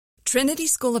Trinity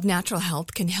School of Natural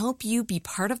Health can help you be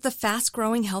part of the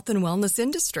fast-growing health and wellness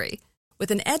industry.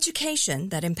 With an education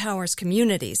that empowers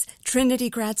communities, Trinity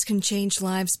grads can change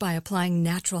lives by applying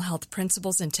natural health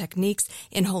principles and techniques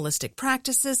in holistic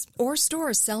practices or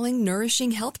stores selling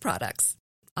nourishing health products.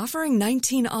 Offering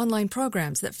 19 online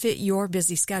programs that fit your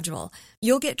busy schedule,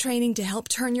 you'll get training to help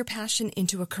turn your passion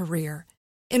into a career.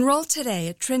 Enroll today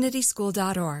at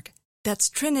trinityschool.org. That's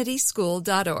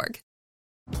trinityschool.org.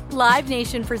 Live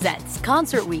Nation presents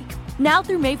Concert Week. Now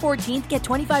through May 14th, get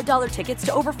 $25 tickets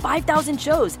to over 5,000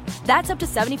 shows. That's up to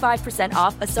 75%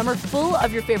 off a summer full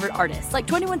of your favorite artists like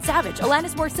 21 Savage,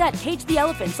 Alanis Morissette, Cage the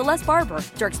Elephant, Celeste Barber,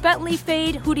 Dierks Bentley,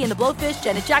 Fade, Hootie and the Blowfish,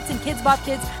 Janet Jackson, Kidz Bop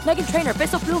Kids, Meghan Trainor,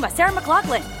 Peso Pluma, Sarah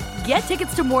McLachlan. Get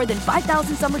tickets to more than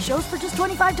 5,000 summer shows for just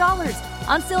 $25.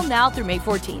 Until now through May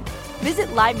 14th. Visit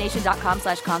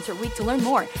LiveNation.com/Concert Week to learn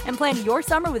more and plan your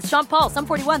summer with Sean Paul, Sum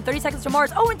 41, 30 Seconds to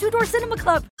Mars, and Two Door Cinema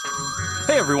Club.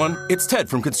 Hey everyone, it's Ted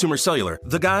from Consumer Cellular,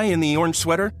 the guy in the orange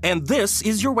sweater, and this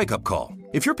is your wake-up call.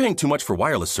 If you're paying too much for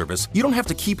wireless service, you don't have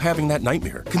to keep having that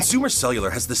nightmare. Consumer Cellular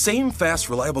has the same fast,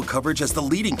 reliable coverage as the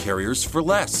leading carriers for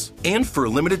less. And for a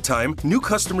limited time, new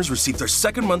customers receive their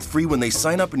second month free when they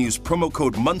sign up and use promo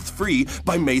code MONTHFREE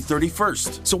by May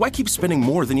 31st. So why keep spending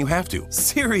more than you have to?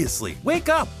 Seriously, wake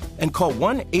up and call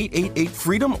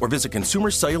 1-888-FREEDOM or visit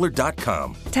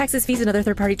consumercellular.com. Taxes, fees, and other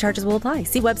third-party charges will apply.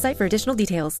 See website for additional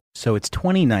details. So it's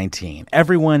 2019.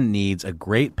 Everyone needs a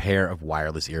great pair of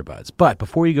wireless earbuds. But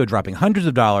before you go dropping hundreds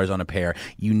of dollars on a pair,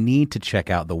 you need to check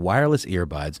out the wireless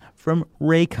earbuds from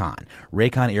Raycon.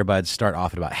 Raycon earbuds start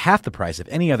off at about half the price of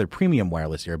any other premium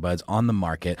wireless earbuds on the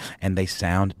market, and they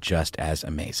sound just as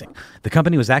amazing. The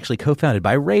company was actually co-founded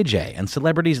by Ray J, and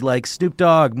celebrities like Snoop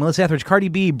Dogg, Melissa Etheridge, Cardi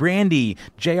B, Brandy,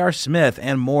 J.R. Smith,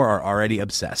 and more are already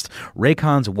obsessed.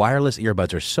 Raycon's wireless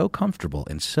earbuds are so comfortable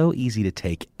and so easy to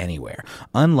take anywhere.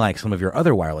 Unlike some of your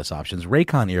other wireless options,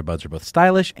 Raycon earbuds are both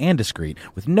stylish and discreet,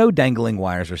 with no dangling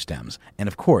wires or stems. And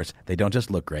of course, they don't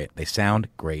just look great, they sound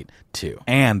great too.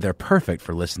 And they're perfect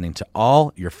for listening to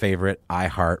all your favorite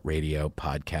iHeartRadio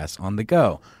podcasts on the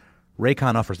go.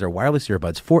 Raycon offers their wireless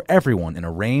earbuds for everyone in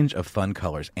a range of fun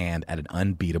colors and at an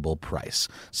unbeatable price.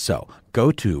 So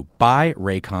go to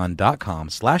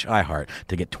buyraycon.com/iHeart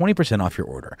to get 20% off your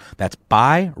order. That's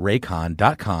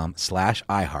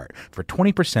buyraycon.com/iHeart for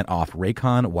 20% off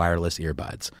Raycon wireless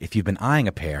earbuds. If you've been eyeing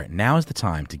a pair, now is the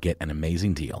time to get an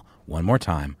amazing deal. One more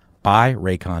time,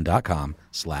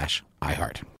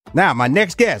 buyraycon.com/iHeart. Now, my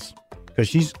next guest, because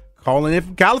she's calling in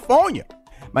from California.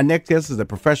 My next guest is a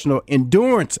professional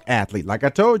endurance athlete. Like I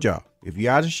told y'all, if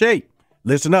you're out of shape,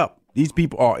 listen up. These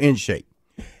people are in shape.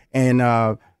 And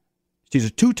she's a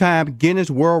two-time Guinness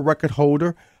World Record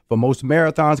holder for most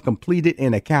marathons completed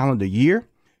in a calendar year.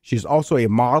 She's also a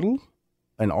model,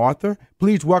 an author.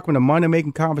 Please welcome to Money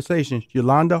Making Conversations,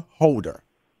 Yolanda Holder.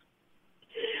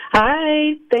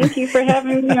 Hi, thank you for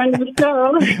having me on your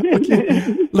show.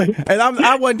 And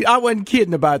I wasn't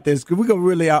kidding about this, because we're gonna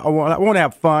really I want to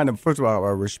have fun. And first of all,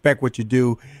 I respect what you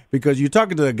do, because you're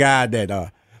talking to a guy that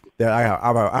I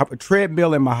have a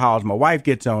treadmill in my house. My wife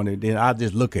gets on it, then I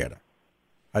just look at her.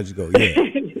 I just go, yeah,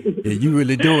 you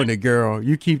really doing it, girl.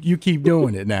 You keep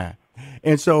doing it now.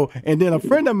 And then a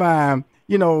friend of mine,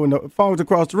 when the phone's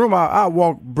across the room, I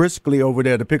walk briskly over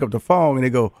there to pick up the phone, and they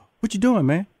go, "What you doing,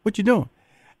 man? What you doing?"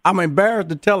 I'm embarrassed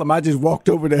to tell him I just walked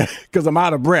over there because I'm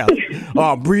out of breath or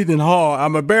I'm breathing hard.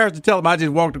 I'm embarrassed to tell him I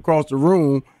just walked across the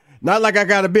room. Not like I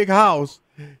got a big house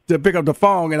to pick up the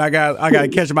phone and I got to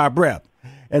catch my breath.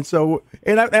 And so,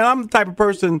 and I'm the type of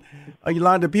person,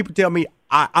 Yolanda, people tell me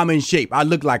I'm in shape. I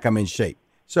look like I'm in shape.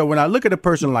 So when I look at a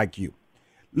person like you,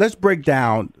 let's break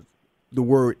down the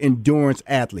word endurance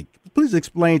athlete. Please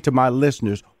explain to my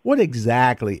listeners, what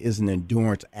exactly is an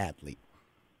endurance athlete?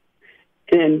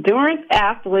 An endurance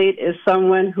athlete is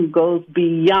someone who goes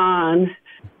beyond,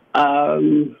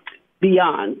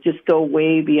 just go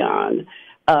way beyond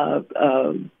a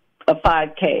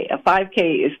 5K. A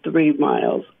 5K is 3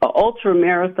 miles. An ultra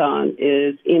marathon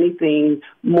is anything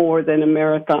more than a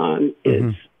marathon.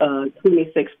 It's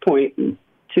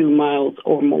 26.2 miles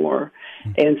or more.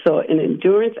 And so an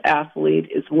endurance athlete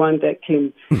is one that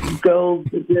can go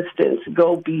the distance,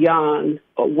 go beyond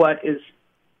what is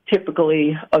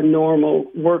typically a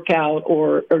normal workout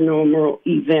or a normal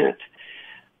event.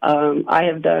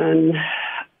 I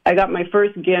got my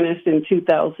first Guinness in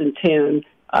 2010.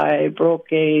 I broke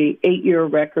a 8-year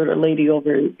record. A lady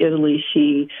over in Italy,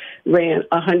 she ran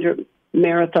 100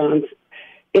 marathons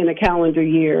in a calendar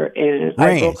year, and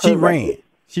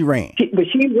She ran.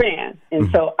 And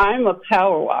so I'm a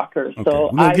power walker. Okay. So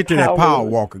we're going to get to that power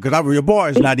walker, because your boy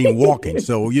is not even walking.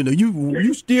 So,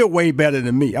 you still way better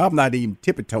than me. I'm not even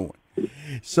tippy-toeing.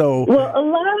 So, well,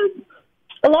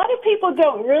 a lot of people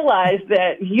don't realize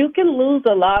that you can lose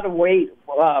a lot of weight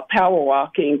power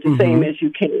walking the same as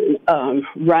you can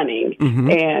running.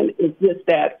 And it's just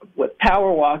that with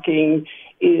power walking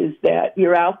is that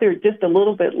you're out there just a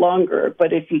little bit longer,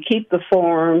 but if you keep the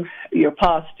form, your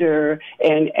posture,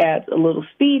 and add a little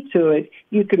speed to it,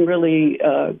 you can really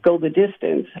go the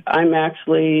distance. I'm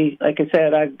actually, like I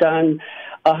said, I've done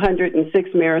 106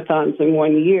 marathons in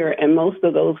 1 year, and most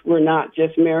of those were not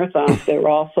just marathons, they were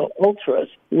also ultras,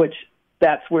 which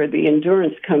that's where the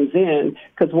endurance comes in,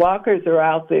 because walkers are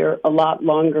out there a lot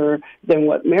longer than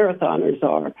what marathoners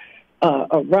are,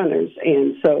 runners.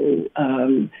 And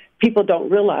so people don't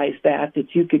realize that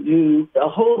you could do a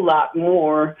whole lot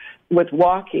more with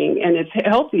walking, and it's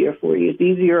healthier for you. It's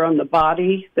easier on the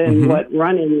body than what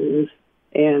running is.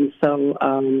 And so,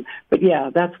 but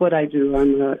yeah, that's what I do.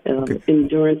 I'm an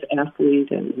endurance athlete.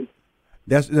 And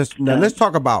now let's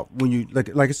talk about when you,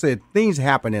 like I said, things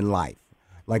happen in life.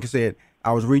 Like I said,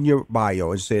 I was reading your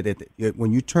bio. It said that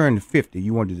when you turned 50,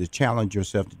 you wanted to challenge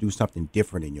yourself to do something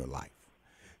different in your life.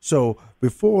 So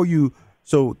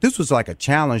so this was like a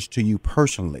challenge to you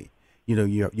personally. You know,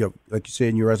 you like you said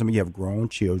in your resume, you have grown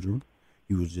children.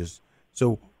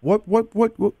 So what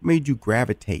made you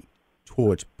gravitate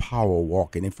towards power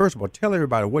walking? And first of all, tell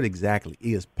everybody what exactly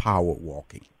is power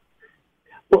walking.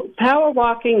 Well, power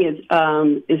walking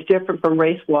is different from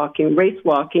race walking. Race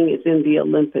walking is in the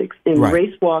Olympics, and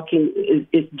race walking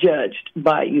is judged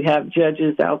by, you have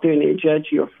judges out there and they judge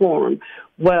your form.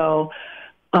 Well,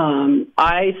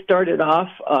 I started off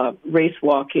race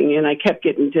walking, and I kept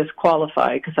getting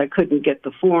disqualified because I couldn't get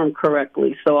the form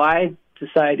correctly. So I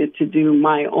decided to do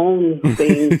my own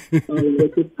thing,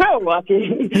 which is power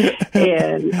walking.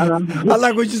 And I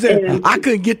like what you said. I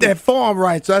couldn't get that form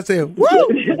right, so I said, "Woo!"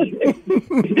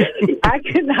 I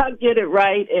could not get it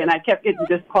right, and I kept getting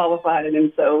disqualified,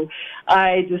 and so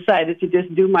I decided to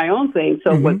just do my own thing.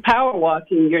 So with power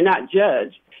walking, you're not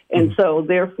judged, and so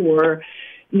therefore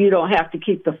you don't have to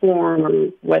keep the form or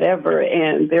whatever,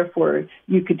 and therefore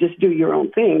you could just do your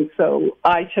own thing. So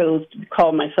I chose to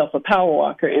call myself a power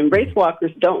walker, and race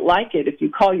walkers don't like it if you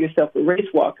call yourself a race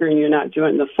walker and you're not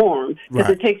doing the form, because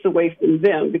it takes away from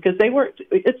them, because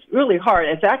it's really hard.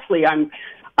 It's actually, I'm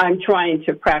trying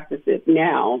to practice it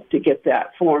now to get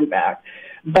that form back.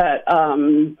 But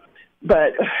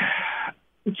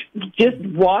just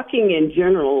walking in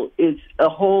general is a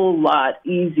whole lot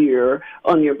easier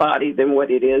on your body than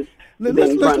what it is.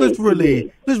 Let's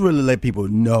really let people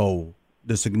know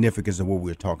the significance of what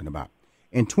we're talking about.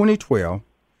 In 2012,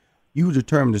 you were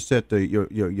determined to set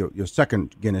your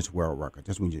second Guinness World Record.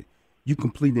 That's when you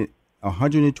completed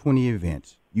 120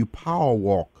 events. You power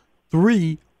walk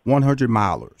 3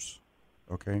 100-milers,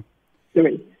 okay?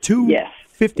 2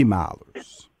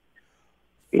 50-milers,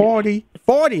 40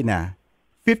 now.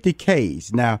 50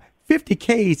 Ks. Now, 50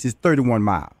 Ks is 31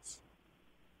 miles.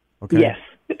 Okay? Yes.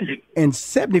 And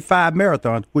 75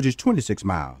 marathons, which is 26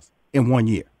 miles in 1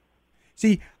 year.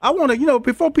 See, I want to,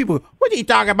 before people, what are you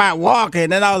talking about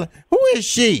walking and all? Who is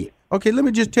she? Okay, let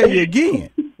me just tell you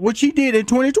again what she did in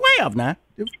 2012 now.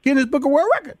 The Guinness Book of World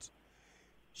Records.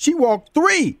 She walked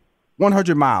 3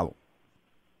 100-mile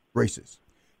races,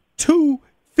 2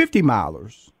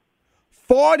 50-milers,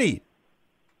 40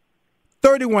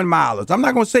 31-milers. I'm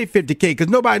not going to say 50K because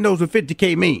nobody knows what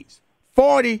 50K means.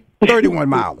 40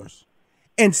 31-milers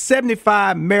and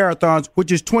 75 marathons,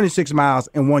 which is 26 miles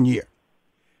in 1 year.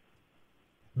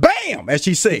 Bam, as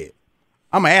she said.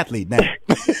 I'm an athlete now.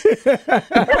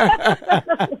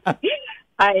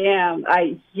 I am.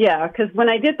 Because when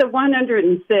I did the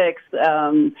 106,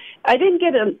 I didn't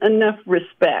get enough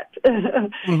respect.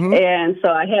 And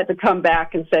so I had to come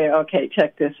back and say, okay,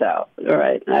 check this out. All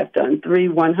right, I've done 3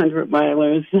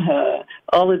 100-milers,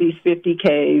 all of these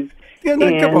 50Ks. Yeah,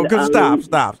 no, come on,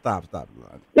 stop.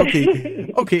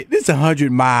 Okay, this is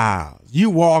 100 miles. You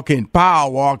walking,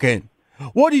 power walking.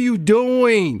 What are you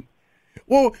doing?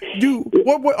 Well,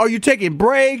 what are you taking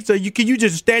breaks, or can you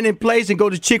just stand in place and go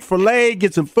to Chick-fil-A,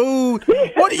 get some food?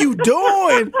 What are you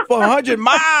doing for 100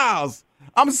 miles?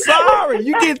 I'm sorry,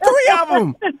 you get 3 of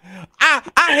them.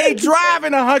 I hate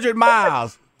driving 100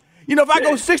 miles. If I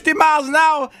go 60 miles an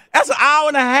hour, that's an hour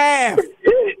and a half.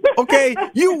 Okay,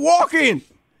 you walking.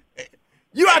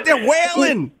 You out there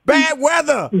wailing, bad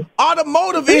weather,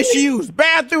 automotive issues,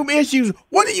 bathroom issues.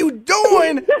 What are you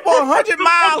doing for 100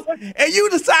 miles and you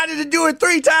decided to do it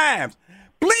 3 times?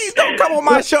 Please don't come on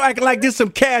my show acting like this some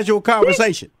casual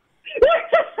conversation.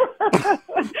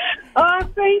 Oh,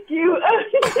 thank you.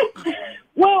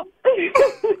 Well,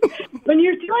 when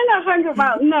you're doing 100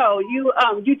 miles, no, you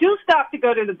do stop to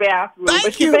go to the bathroom.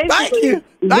 Thank you.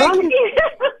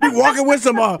 You're walking with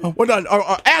some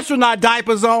astronaut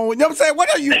diapers on. You know what I'm saying?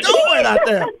 What are you doing out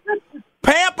there?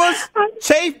 Pampers,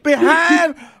 chafe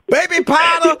behind, baby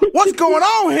powder. What's going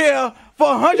on here for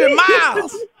 100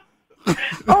 miles?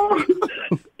 Oh.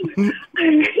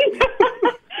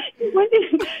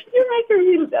 You're making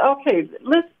me. Okay,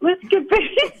 let's get back.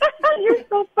 You're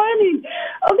so funny.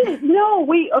 Okay, no,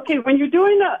 when you're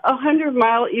doing a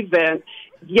 100-mile event,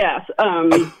 yes,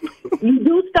 you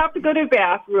do stop to go to the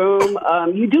bathroom.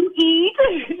 You do eat.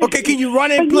 Okay, can you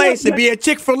run in place and be at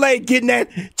Chick-fil-A getting that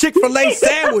Chick-fil-A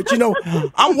sandwich? You know,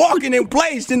 I'm walking in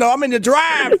place. You know, I'm in the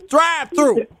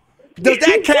drive-through. Does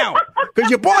that count? Because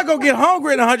your boy gonna get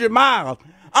hungry in 100 miles.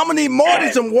 I'm going to need more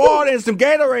than some water and some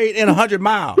Gatorade in 100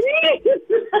 miles.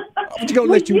 I'm just going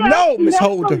to let you know, Miss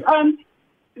Holder.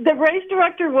 The race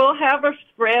director will have a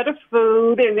spread of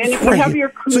food, and then if you have your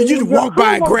crew. So you just walk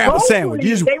by and grab a sandwich.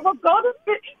 They will go to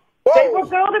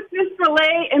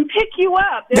Fish-Fillet and pick you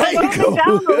up. They'll go to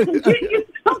McDonald's and get you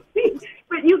something.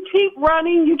 But you keep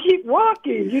running, you keep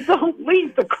walking. You don't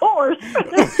leave the course.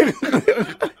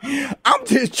 I'm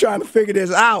just trying to figure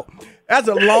this out. That's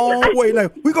a long way.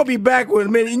 Like, we're going to be back with a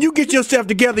minute. And you get yourself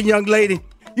together, young lady.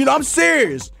 You know, I'm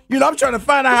serious. You know, I'm trying to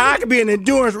find out how I can be an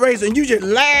endurance racer. And you just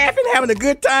laughing, having a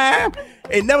good time.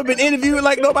 Ain't never been interviewed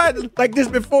like nobody like this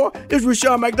before. This is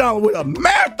Rushion McDonald with a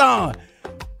marathon.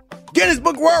 Guinness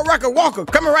Book World Record Walker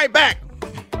coming right back.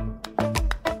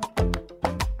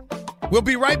 We'll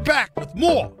be right back with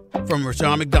more from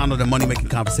Rushion McDonald and Money Making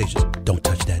Conversations. Don't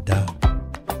touch that dial.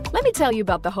 Let me tell you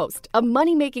about the host of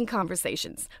Money Making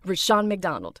Conversations, Rushion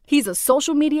McDonald. He's a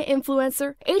social media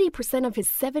influencer. 80% of his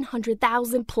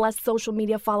 700,000 plus social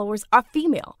media followers are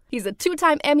female. He's a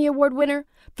 2-time Emmy Award winner,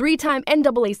 3-time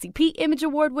NAACP Image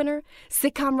Award winner,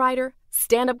 sitcom writer,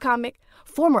 stand-up comic,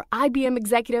 former IBM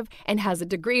executive, and has a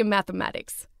degree in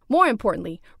mathematics. More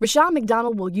importantly, Rushion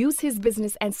McDonald will use his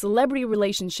business and celebrity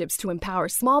relationships to empower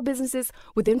small businesses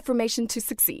with information to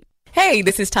succeed. Hey,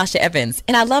 this is Tasha Evans,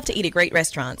 and I love to eat at great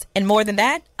restaurants. And more than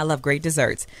that, I love great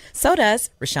desserts. So does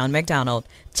Rushion McDonald.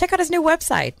 Check out his new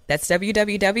website. That's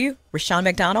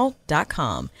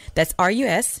www.rushionmcdonald.com. That's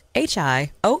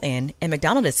RUSHION, and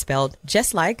McDonald is spelled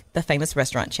just like the famous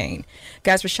restaurant chain.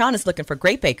 Guys, Rushion is looking for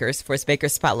great bakers for his Baker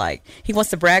Spotlight. He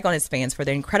wants to brag on his fans for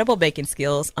their incredible baking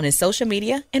skills on his social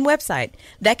media and website.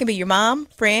 That can be your mom,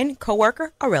 friend,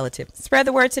 coworker, or relative. Spread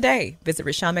the word today. Visit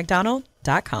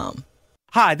RushionMcDonald.com.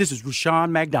 Hi, this is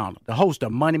Rushion McDonald, the host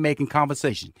of Money Making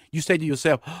Conversation. You say to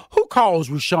yourself, who calls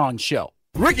Rushion's show?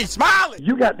 Ricky Smiley!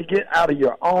 You got to get out of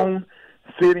your own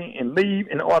city and leave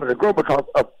in order to grow, because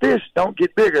a fish don't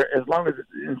get bigger as long as it's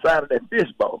inside of that fish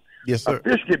bowl. Yes, sir. A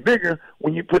fish get bigger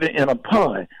when you put it in a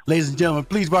pond. Ladies and gentlemen,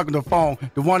 please welcome to the phone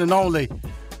the one and only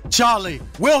Charlie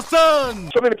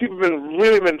Wilson. So many people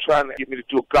have been trying to get me to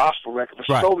do a gospel record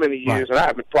for so many years, and I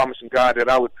have been promising God that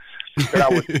I would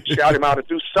shout him out to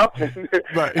do something.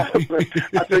 Right. I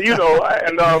said, you know,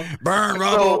 and burn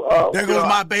rubber. There goes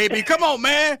my baby. Come on,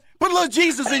 man. Put a little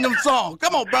Jesus in them songs.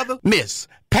 Come on, brother. Miss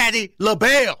Patti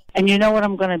LaBelle. And you know what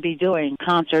I'm going to be doing?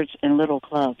 Concerts in little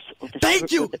clubs.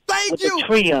 Thank you. With the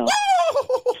trio.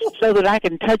 So that I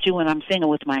can touch you when I'm singing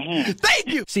with my hands. Thank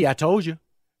you. See, I told you.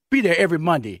 Be there every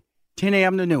Monday, 10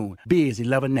 a.m. to noon. Biz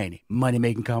 1190, Money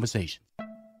Making Conversations.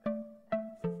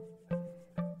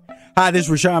 Hi, this is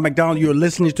Rushion McDonald. You're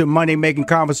listening to Money Making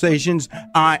Conversations.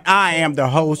 I am the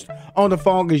host. On the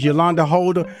phone is Yolanda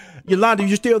Holder. Yolanda,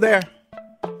 you still there?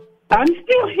 I'm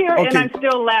still here, okay. And I'm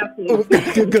still laughing.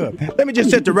 Good. Let me just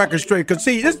set the record straight, because,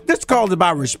 see, this call is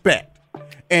about respect.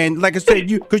 And like I said,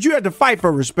 because you had to fight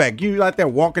for respect. You out there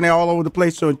walking there all over the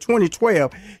place. So in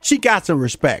 2012, she got some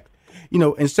respect. You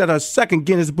know, instead of second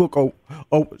Guinness Book or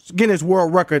Guinness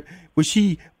World Record, where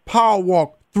she power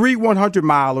walked 3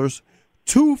 100-milers,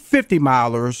 2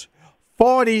 50-milers,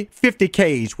 40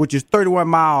 50Ks, which is 31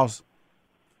 miles.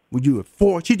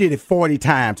 She did it 40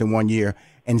 times in 1 year,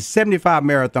 and 75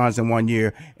 marathons in 1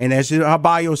 year. And as her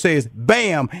bio says,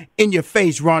 bam, in your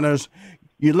face runners.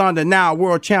 Yolanda, now a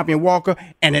world champion walker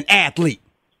and an athlete.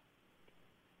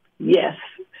 Yes.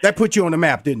 That put you on the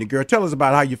map, didn't it, girl? Tell us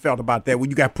about how you felt about that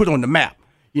when you got put on the map,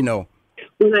 you know.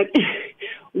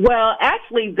 Well,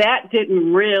 actually, that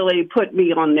didn't really put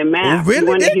me on the map. Oh, really? You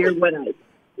want to hear what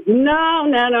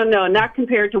No, not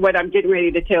compared to what I'm getting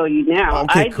ready to tell you now.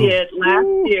 Okay, cool. Did last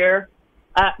year.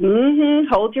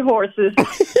 Hold your horses.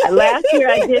 Last year,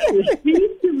 I did the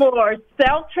Sea-Savour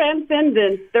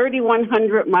Self-Transcendence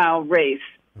 3,100-mile race.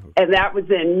 And that was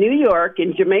in New York,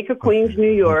 in Jamaica, Queens,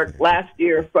 New York, last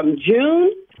year from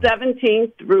June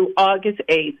 17th through August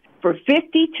 8th. for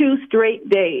 52 straight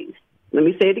days. Let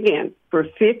me say it again. For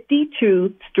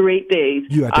 52 straight days,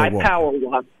 I power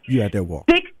walked. You out there walk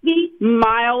 60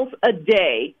 miles a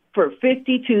day for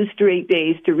 52 straight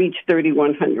days to reach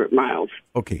 3,100 miles.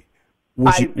 Okay.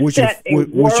 Was your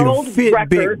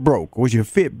Fitbit broke? Was your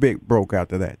Fitbit broke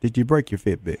after that? Did you break your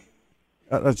Fitbit?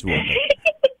 That's what.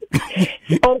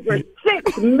 Over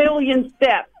 6 million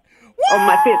steps on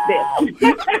my Fitbit. There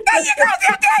you go.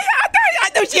 I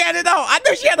knew she had it on. I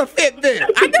knew she had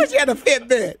a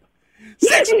Fitbit.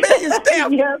 6 million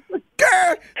steps. Yes.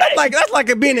 Girl, that's like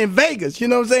it being in Vegas. You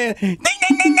know what I'm saying? Ding,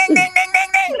 ding, ding, ding, ding, ding,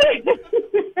 ding, ding.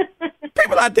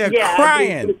 People out there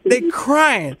crying. They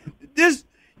crying.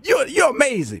 You're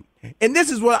amazing. And this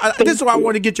is why I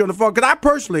want to get you on the phone, because I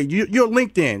personally, you're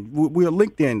LinkedIn. We're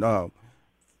LinkedIn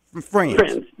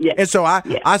friends. Yes. And so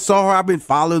I saw her. I've been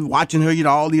following, watching her,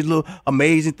 all these little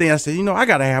amazing things. I said, I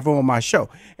got to have her on my show.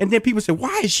 And then people say,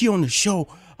 why is she on the show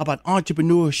about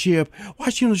entrepreneurship? Why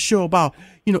is she on the show about,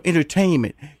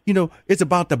 entertainment? It's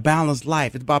about the balanced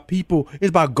life. It's about people. It's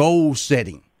about goal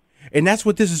setting. And that's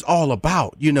what this is all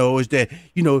about, is that,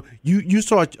 you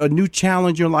saw a new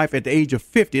challenge in your life at the age of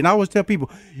 50. And I always tell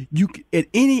people, at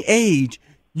any age,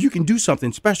 you can do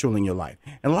something special in your life.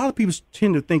 And a lot of people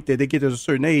tend to think that they get to a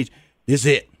certain age, this is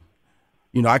it.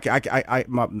 I'm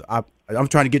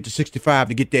trying to get to 65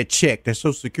 to get that check, that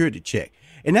Social Security check.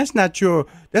 And that's not your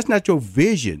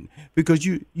vision, because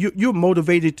you're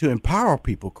motivated to empower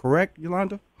people, correct,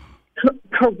 Yolanda?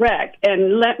 Correct.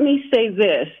 And let me say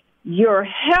this. Your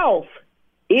health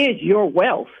is your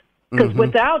wealth, because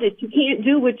without it, you can't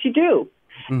do what you do.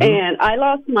 And I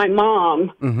lost my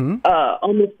mom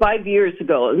almost 5 years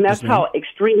ago, and that's how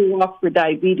Extreme Walk for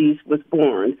Diabetes was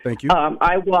born. Thank you.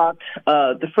 I walked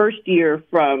the first year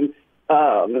from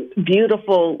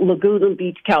beautiful Laguna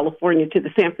Beach, California, to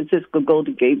the San Francisco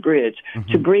Golden Gate Bridge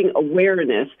to bring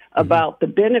awareness about the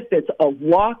benefits of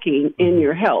walking in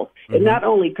your health. It not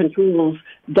only controls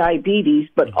diabetes,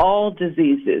 but all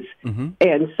diseases.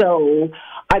 And so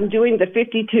I'm doing the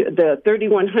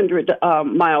 3,100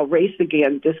 mile race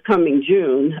again this coming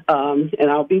June,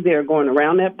 and I'll be there going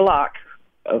around that block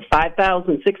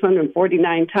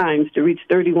 5,649 times to reach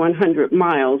 3,100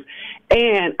 miles.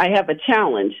 And I have a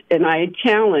challenge, and I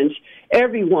challenge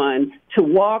everyone to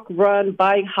walk, run,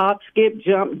 bike, hop, skip,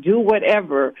 jump, do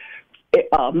whatever,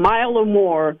 a mile or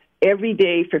more every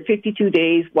day for 52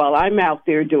 days, while I'm out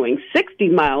there doing 60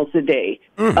 miles a day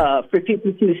for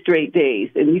 52 straight days.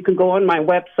 And you can go on my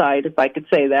website, if I could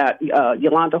say that,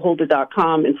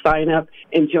 YolandaHolder.com, and sign up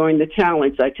and join the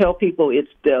challenge. I tell people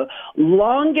it's the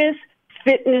longest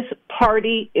fitness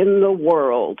party in the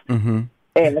world. And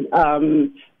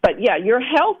but yeah, your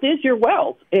health is your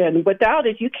wealth, and without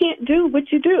it, you can't do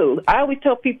what you do. I always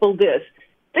tell people this: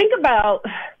 think about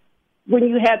when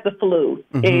you had the flu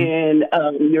and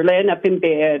you're laying up in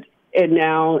bed, and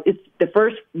now it's the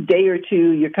first day or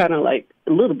two, you're kind of like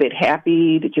a little bit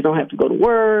happy that you don't have to go to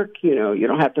work. You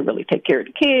don't have to really take care of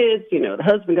the kids. The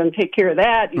husband's going to take care of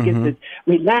that. You get to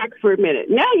relax for a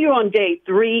minute. Now you're on day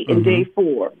 3 and day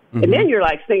 4. And then you're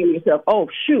like saying to yourself, oh,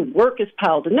 shoot, work is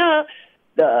piling up.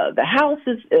 The house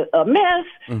is a mess.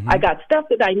 I got stuff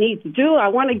that I need to do. I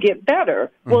want to get better.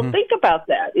 Well, think about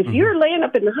that. If you're laying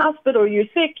up in the hospital or you're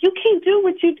sick, you can't do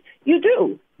what you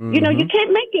do. You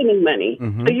can't make any money.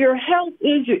 So your health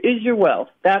is your wealth.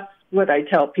 That's what I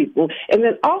tell people. And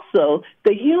then also,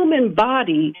 the human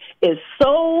body is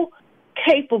so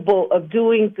capable of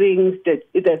doing things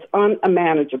that's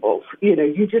unmanageable.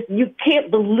 You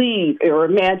can't believe or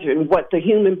imagine what the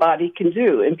human body can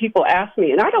do. And people ask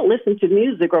me, and I don't listen to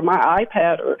music or my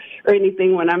iPad or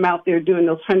anything when I'm out there doing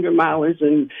those 100-milers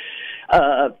and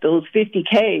those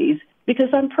 50Ks,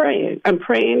 because I'm praying. I'm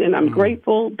praying, and I'm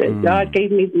grateful that God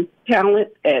gave me this talent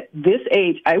at this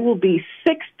age. I will be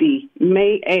 60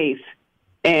 May 8th,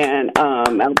 and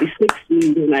I'll be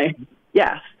 60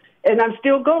 yes. And I'm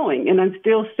still going, and I'm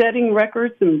still setting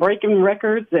records and breaking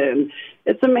records, and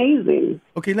it's amazing.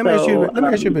 Okay, let me ask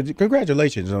you, but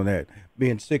congratulations on that,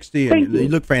 being 60, and you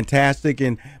look fantastic.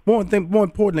 And more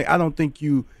importantly, I don't think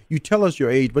you tell us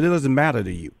your age, but it doesn't matter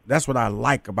to you. That's what I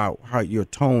like about how your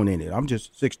tone in it. I'm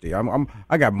just 60.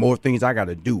 I got more things I got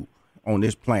to do on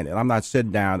this planet. I'm not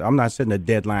sitting down. I'm not setting a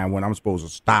deadline when I'm supposed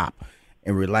to stop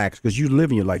and relax, because you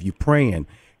living your life. You're praying.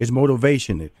 It's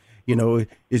motivation.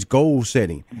 It's goal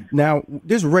setting. Now,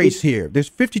 this race here, there's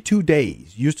 52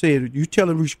 days. You said you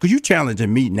telling, because you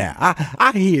challenging me now.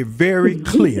 I hear very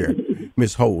clear,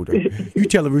 Miss Holder. You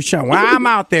telling Rushion, well, I'm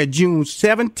out there June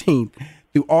 17th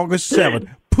through August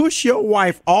 7th. Push your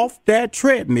wife off that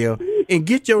treadmill and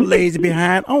get your lazy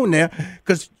behind on there,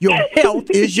 because your health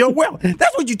is your wealth.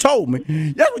 That's what you told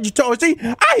me. That's what you told me. See,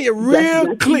 I hear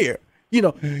real clear. You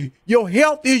know, your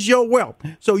health is your wealth.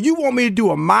 So you want me to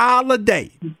do a mile a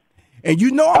day. And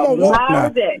you know I'm going to walk now.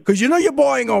 Because you know your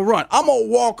boy ain't going to run. I'm going to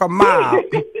walk a mile.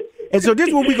 And so this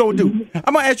is what we're going to do.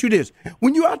 I'm going to ask you this.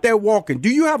 When you're out there walking, do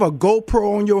you have a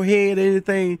GoPro on your head or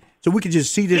anything so we can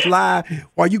just see this live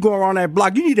while you go around that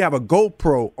block? You need to have a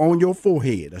GoPro on your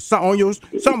forehead or on your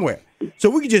somewhere so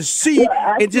we can just see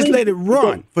and just let it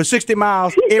run for 60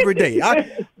 miles every day.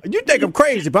 You think I'm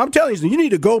crazy, but I'm telling you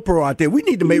need a GoPro out there. We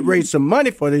need to raise some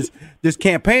money for this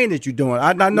campaign that you're doing.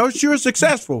 I know you're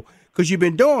successful because you've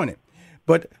been doing it.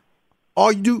 But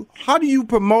how do you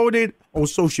promote it on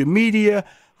social media?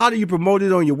 How do you promote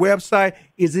it on your website?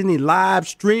 Is any live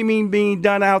streaming being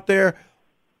done out there?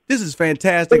 This is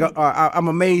fantastic. I'm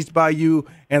amazed by you,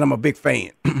 and I'm a big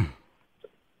fan.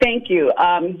 Thank you.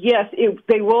 Yes,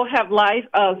 they will have live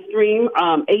stream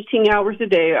 18 hours a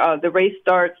day. The race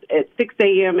starts at 6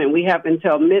 a.m., and we have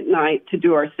until midnight to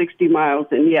do our 60 miles.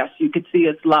 And, yes, you could see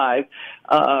us live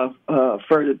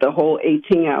for the whole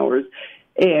 18 hours.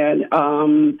 And,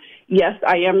 yes,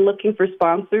 I am looking for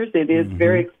sponsors. It is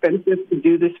very expensive to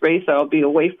do this race. I'll be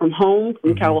away from home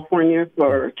from California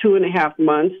for 2.5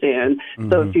 months. And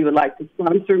so if you would like to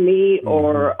sponsor me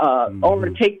or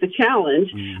take the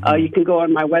challenge, you can go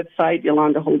on my website,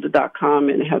 YolandaHolder.com,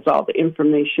 and it has all the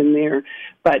information there.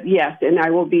 But, yes, and I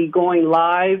will be going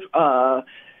live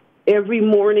every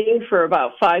morning for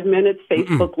about 5 minutes,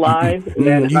 Facebook Live.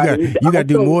 And you got to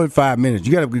do more than 5 minutes.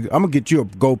 I'm gonna get you a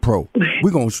GoPro.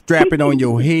 We're gonna strap it on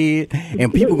your head,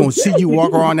 and people gonna see you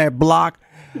walk around that block,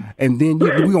 and then we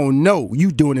gonna know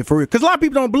you doing it for real. Because a lot of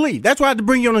people don't believe. That's why I had to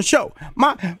bring you on the show.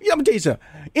 I'm gonna tell you something.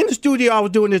 In the studio, I was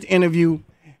doing this interview.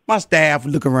 My staff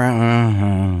would look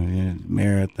around.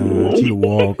 Marathon, she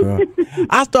Walker.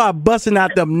 I started busting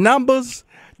out them numbers.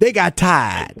 They got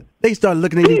tired. They started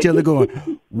looking at each other going,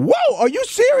 whoa, are you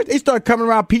serious? They started coming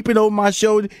around peeping over my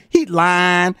shoulder. He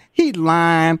lying.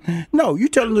 No, you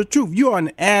telling the truth. You are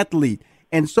an athlete.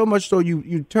 And so much so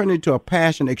you turn into a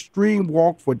passion. Extreme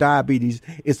Walk for Diabetes.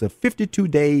 It's a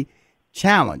 52-day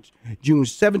challenge. June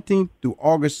 17th through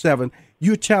August 7th.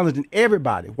 You're challenging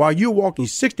everybody. While you're walking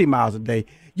 60 miles a day,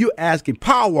 you're asking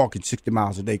power walking 60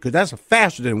 miles a day because that's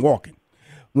faster than walking.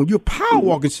 When you're power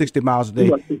walking 60 miles a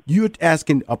day, you're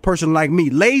asking a person like me,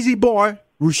 lazy boy,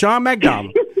 Rushion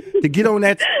McDonald, to get on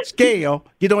that scale,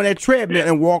 get on that treadmill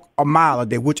and walk a mile a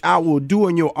day, which I will do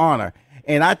in your honor.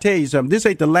 And I tell you something, this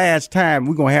ain't the last time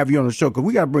we're going to have you on the show because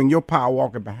we got to bring your power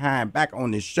walking behind back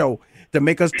on this show to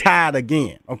make us tired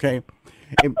again, okay?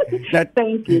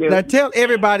 Thank you. Now tell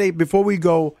everybody before we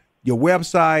go, your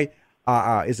website,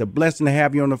 it's a blessing to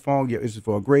have you on the phone. It's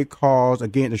for a great cause.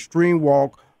 Again, Extreme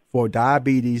Walk for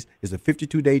Diabetes is a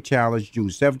 52-day challenge, June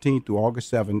 17th through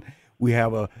August 7th. We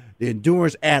have the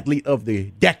endurance athlete of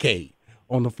the decade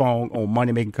on the phone on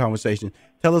Money Making Conversation.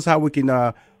 Tell us how we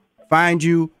can find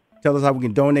you. Tell us how we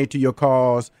can donate to your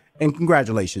cause. And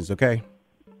congratulations, okay?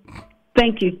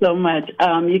 Thank you so much.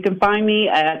 You can find me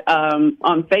at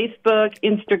on Facebook,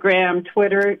 Instagram,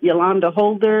 Twitter, Yolanda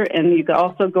Holder, and you can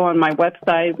also go on my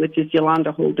website, which is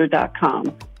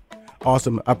YolandaHolder.com.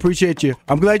 Awesome. I appreciate you.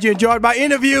 I'm glad you enjoyed my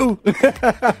interview.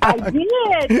 I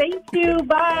did. Thank you.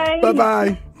 Bye.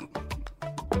 Bye-bye.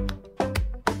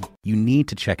 You need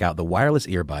to check out the wireless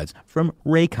earbuds from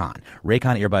Raycon.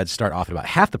 Raycon earbuds start off at about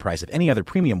half the price of any other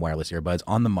premium wireless earbuds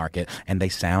on the market, and they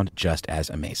sound just as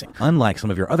amazing. Unlike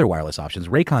some of your other wireless options,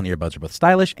 Raycon earbuds are both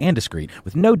stylish and discreet,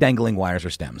 with no dangling wires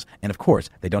or stems. And of course,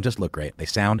 they don't just look great, they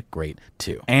sound great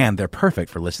too. And they're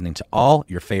perfect for listening to all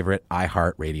your favorite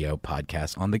iHeartRadio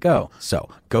podcasts on the go. So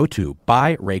go to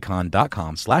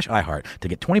buyraycon.com/iHeart to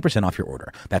get 20% off your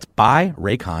order. That's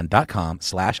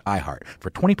buyraycon.com/iHeart for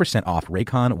 20% off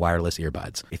Raycon wireless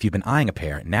earbuds. If you've been eyeing a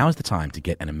pair, now's the time to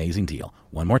get an amazing deal.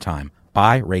 One more time,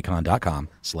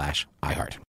 buyraycon.com/iHeart.